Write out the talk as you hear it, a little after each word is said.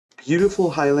Beautiful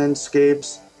high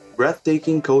landscapes,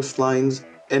 breathtaking coastlines,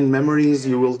 and memories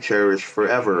you will cherish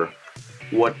forever.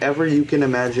 Whatever you can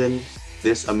imagine,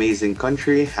 this amazing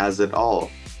country has it all.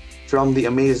 From the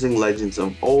amazing legends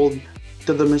of old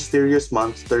to the mysterious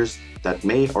monsters that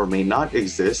may or may not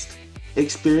exist,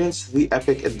 experience the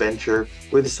epic adventure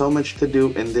with so much to do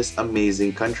in this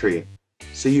amazing country.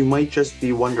 So you might just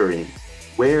be wondering,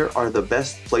 where are the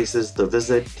best places to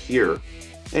visit here?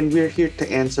 And we're here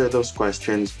to answer those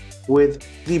questions with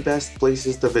the best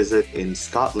places to visit in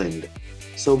Scotland.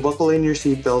 So buckle in your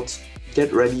seatbelts,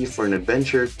 get ready for an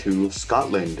adventure to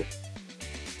Scotland.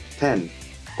 10.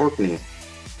 Orkney.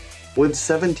 With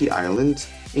 70 islands,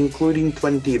 including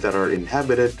 20 that are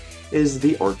inhabited, is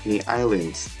the Orkney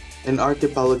Islands, an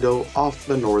archipelago off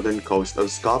the northern coast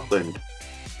of Scotland.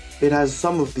 It has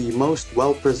some of the most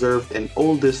well-preserved and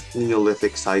oldest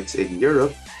Neolithic sites in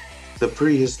Europe. The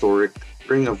prehistoric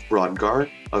Ring of Brodgar,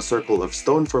 a circle of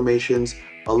stone formations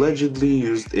allegedly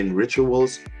used in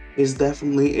rituals, is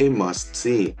definitely a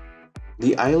must-see.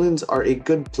 The islands are a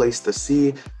good place to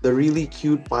see the really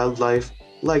cute wildlife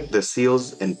like the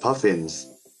seals and puffins,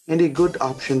 and a good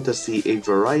option to see a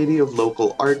variety of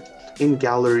local art in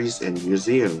galleries and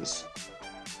museums.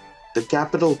 The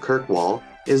capital Kirkwall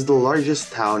is the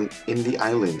largest town in the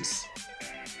islands.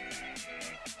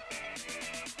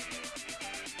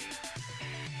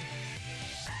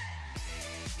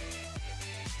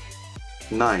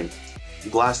 9.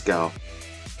 Glasgow.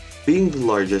 Being the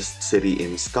largest city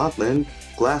in Scotland,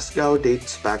 Glasgow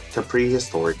dates back to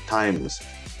prehistoric times.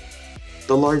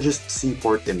 The largest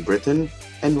seaport in Britain,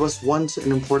 and was once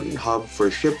an important hub for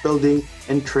shipbuilding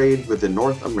and trade with the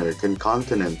North American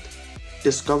continent.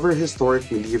 Discover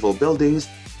historic medieval buildings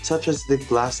such as the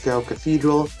Glasgow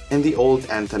Cathedral and the Old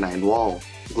Antonine Wall.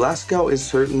 Glasgow is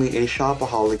certainly a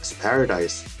shopaholic's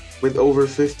paradise, with over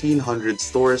 1,500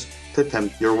 stores to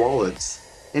tempt your wallets,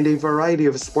 and a variety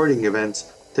of sporting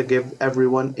events to give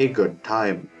everyone a good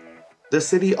time. The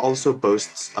city also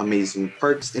boasts amazing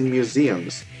parks and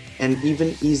museums, and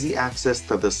even easy access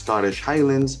to the Scottish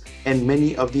Highlands and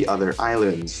many of the other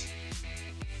islands.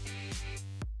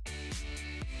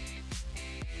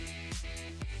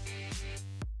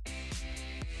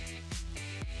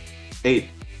 8.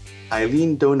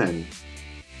 Eilean Donan.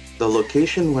 The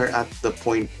location where at the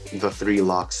point the three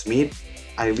lochs meet,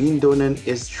 Eilean Donan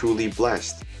is truly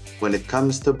blessed when it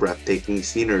comes to breathtaking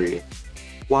scenery.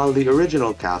 While the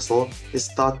original castle is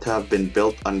thought to have been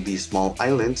built on the small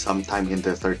island sometime in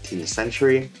the 13th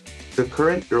century, the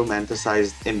current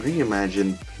romanticized and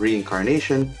reimagined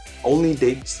reincarnation only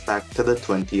dates back to the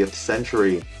 20th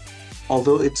century.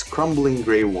 Although its crumbling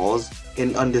gray walls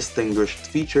and undistinguished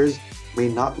features may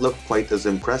not look quite as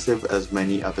impressive as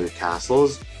many other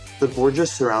castles, the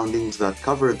gorgeous surroundings that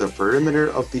cover the perimeter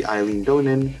of the Eilean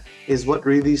Donan is what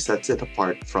really sets it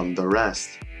apart from the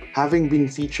rest, having been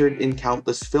featured in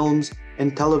countless films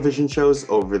and television shows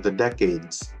over the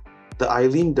decades. The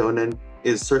Eilean Donan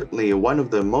is certainly one of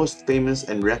the most famous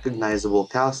and recognizable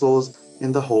castles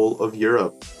in the whole of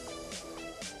Europe.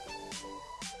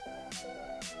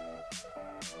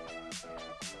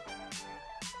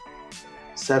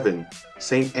 7.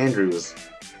 St. Andrews.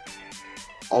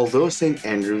 Although St.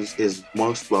 Andrews is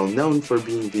most well known for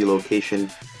being the location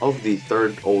of the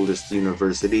third oldest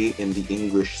university in the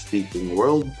English-speaking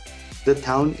world, the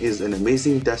town is an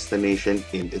amazing destination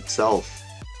in itself.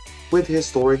 With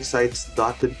historic sites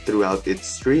dotted throughout its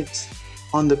streets,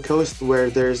 on the coast where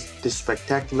there's the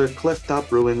spectacular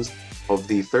clifftop ruins of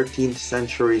the 13th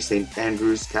century St.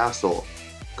 Andrews Castle,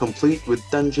 complete with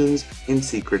dungeons and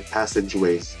secret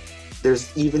passageways.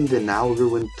 There's even the now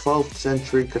ruined 12th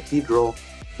century cathedral,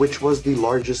 which was the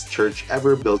largest church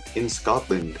ever built in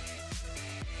Scotland.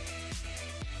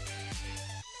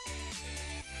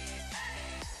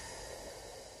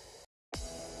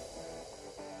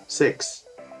 6.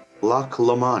 Loch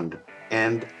Lomond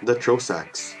and the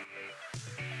Trossachs.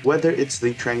 Whether it's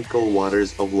the tranquil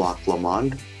waters of Loch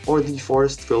Lomond or the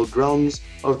forest-filled realms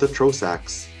of the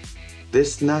Trossachs,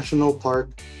 this national park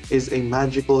is a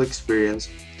magical experience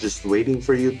just waiting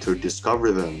for you to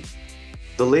discover them.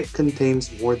 The lake contains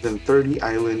more than 30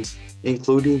 islands,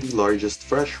 including the largest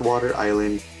freshwater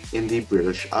island in the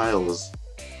British Isles.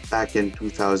 Back in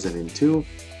 2002,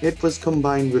 it was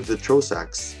combined with the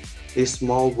Trossachs, a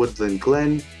small woodland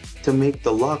glen, to make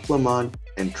the Loch Lomond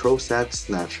and Trossachs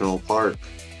National Park.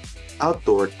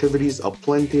 Outdoor activities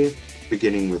aplenty,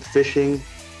 beginning with fishing,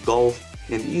 golf,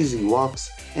 and easy walks,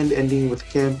 and ending with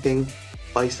camping,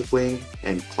 bicycling,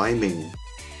 and climbing.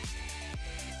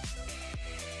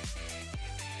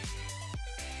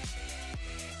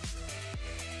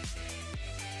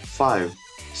 5.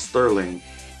 Stirling.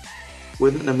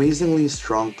 With an amazingly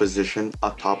strong position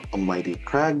atop a mighty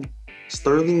crag,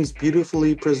 Stirling's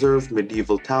beautifully preserved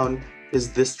medieval town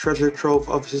is this treasure trove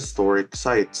of historic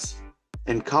sites,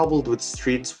 and cobbled with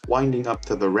streets winding up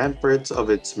to the ramparts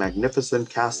of its magnificent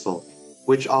castle,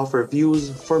 which offer views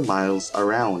for miles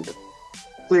around.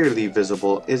 Clearly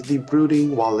visible is the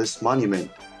brooding Wallace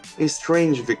Monument, a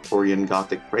strange Victorian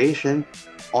Gothic creation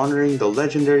honoring the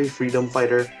legendary freedom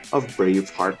fighter of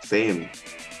Braveheart fame.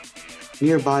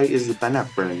 Nearby is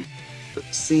Bannockburn, the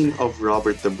scene of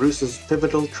Robert the Bruce's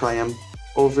pivotal triumph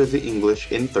over the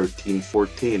English in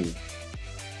 1314.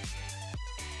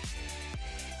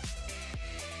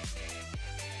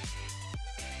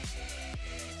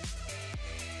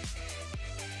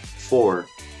 4.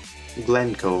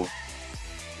 Glencoe,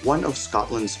 one of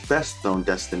Scotland's best-known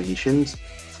destinations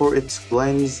for its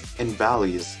glens and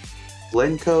valleys.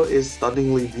 Glencoe is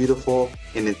stunningly beautiful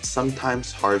in its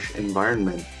sometimes harsh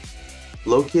environment.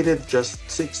 Located just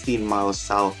 16 miles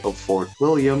south of Fort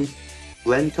William,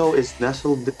 Glencoe is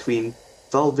nestled between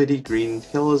velvety green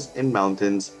hills and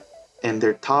mountains, and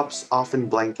their tops often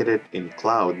blanketed in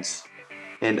clouds.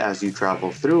 And as you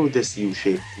travel through this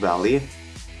U-shaped valley,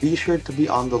 be sure to be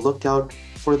on the lookout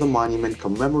for the monument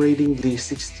commemorating the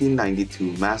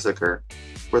 1692 massacre,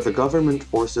 where the government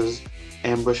forces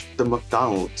ambushed the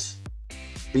MacDonalds.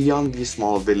 Beyond the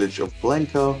small village of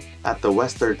Glencoe, at the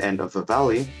western end of the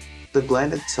valley, the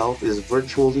glen itself is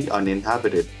virtually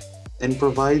uninhabited and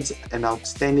provides an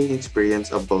outstanding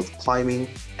experience of both climbing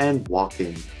and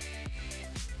walking.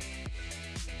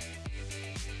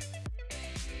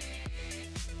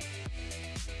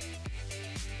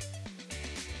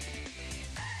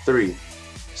 3.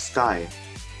 Skye.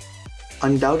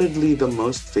 Undoubtedly the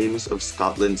most famous of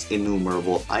Scotland's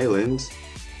innumerable islands,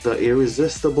 the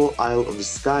irresistible Isle of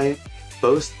Skye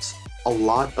boasts a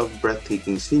lot of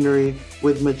breathtaking scenery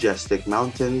with majestic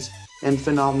mountains and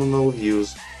phenomenal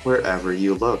views wherever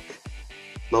you look.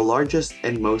 The largest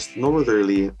and most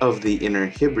northerly of the Inner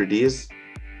Hebrides,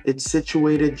 it's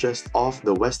situated just off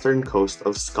the western coast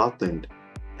of Scotland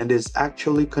and is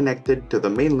actually connected to the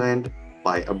mainland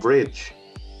by a bridge.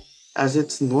 As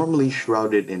it's normally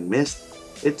shrouded in mist,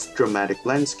 its dramatic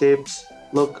landscapes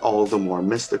look all the more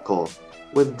mystical,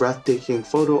 with breathtaking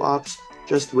photo ops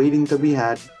just waiting to be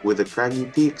had with the craggy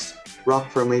peaks, rock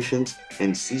formations,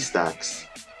 and sea stacks.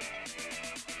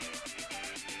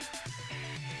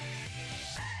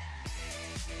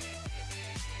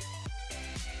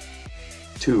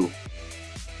 2.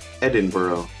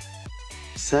 Edinburgh.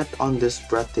 Set on this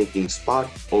breathtaking spot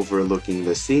overlooking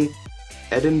the sea,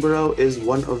 Edinburgh is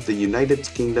one of the United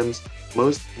Kingdom's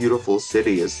most beautiful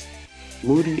cities,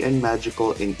 moody and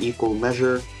magical in equal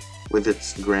measure, with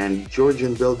its grand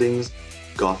Georgian buildings,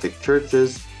 Gothic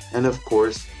churches, and of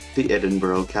course, the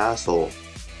Edinburgh Castle.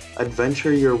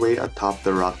 Adventure your way atop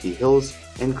the rocky hills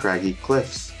and craggy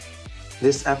cliffs.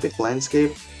 This epic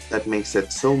landscape that makes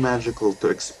it so magical to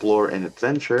explore and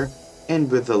adventure,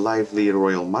 and with the lively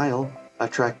Royal Mile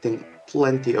attracting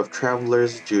plenty of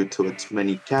travelers due to its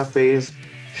many cafes,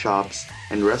 shops,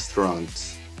 and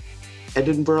restaurants.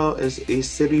 Edinburgh is a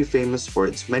city famous for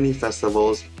its many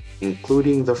festivals,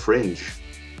 including the Fringe,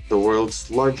 the world's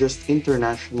largest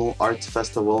international arts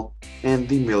festival, and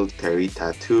the military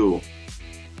tattoo.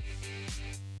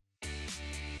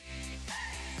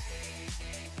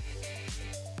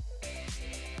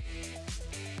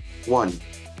 1.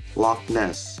 Loch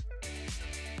Ness.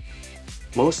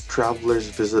 Most travelers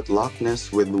visit Loch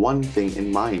Ness with one thing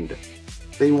in mind.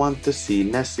 They want to see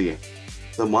Nessie,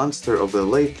 the monster of the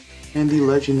lake and the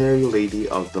legendary Lady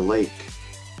of the Lake.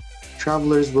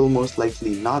 Travelers will most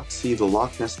likely not see the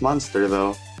Loch Ness monster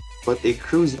though, but a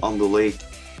cruise on the lake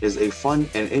is a fun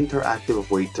and interactive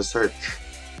way to search.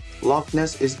 Loch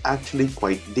Ness is actually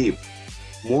quite deep,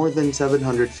 more than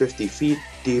 750 feet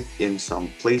deep in some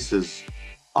places,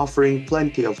 offering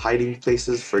plenty of hiding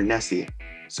places for Nessie,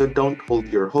 so don't hold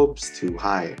your hopes too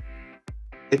high.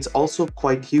 It's also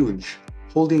quite huge,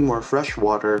 holding more fresh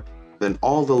water than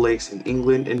all the lakes in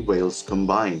England and Wales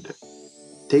combined.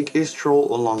 Take a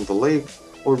stroll along the lake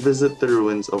or visit the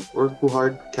ruins of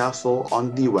Urquhart Castle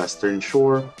on the western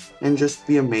shore and just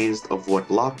be amazed of what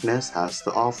Loch Ness has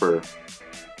to offer.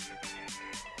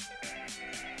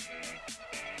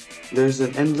 There's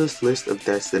an endless list of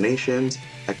destinations,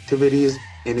 activities,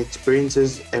 and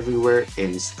experiences everywhere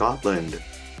in Scotland.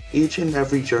 Each and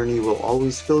every journey will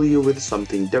always fill you with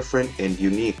something different and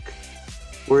unique.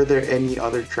 Were there any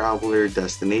other traveler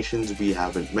destinations we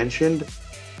haven't mentioned?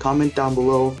 Comment down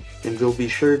below and we'll be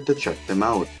sure to check them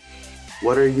out.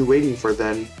 What are you waiting for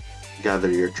then? Gather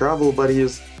your travel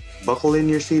buddies, buckle in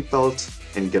your seatbelts,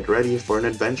 and get ready for an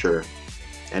adventure.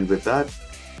 And with that,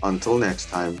 Until next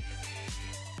time.